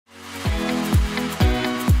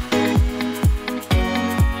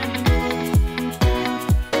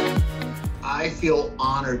feel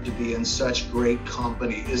honored to be in such great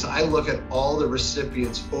company is I look at all the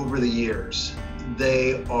recipients over the years.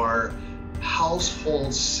 They are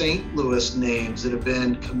household St. Louis names that have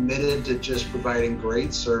been committed to just providing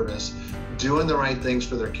great service, doing the right things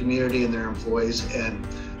for their community and their employees. And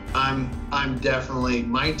I'm definitely,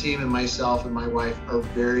 my team and myself and my wife are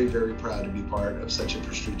very, very proud to be part of such a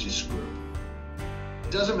prestigious group.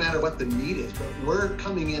 It doesn't matter what the need is, but we're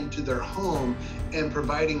coming into their home and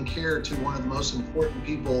providing care to one of the most important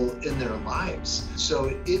people in their lives. So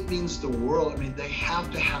it means the world. I mean, they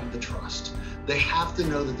have to have the trust. They have to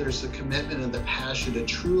know that there's the commitment and the passion to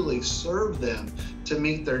truly serve them to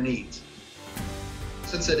meet their needs.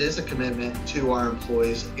 Since it is a commitment to our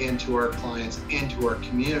employees and to our clients and to our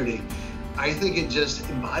community, I think it just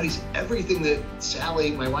embodies everything that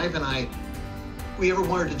Sally, my wife, and I, we ever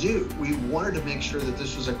wanted to do. We wanted to make sure that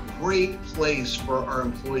this was a great place for our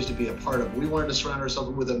employees to be a part of. We wanted to surround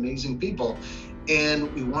ourselves with amazing people,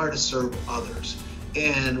 and we wanted to serve others,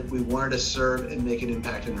 and we wanted to serve and make an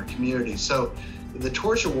impact in our community. So the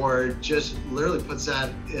Torch Award just literally puts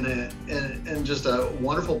that in just a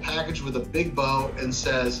wonderful package with a big bow and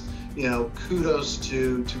says, you know, kudos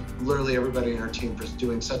to literally everybody in our team for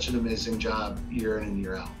doing such an amazing job year in and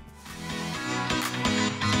year out.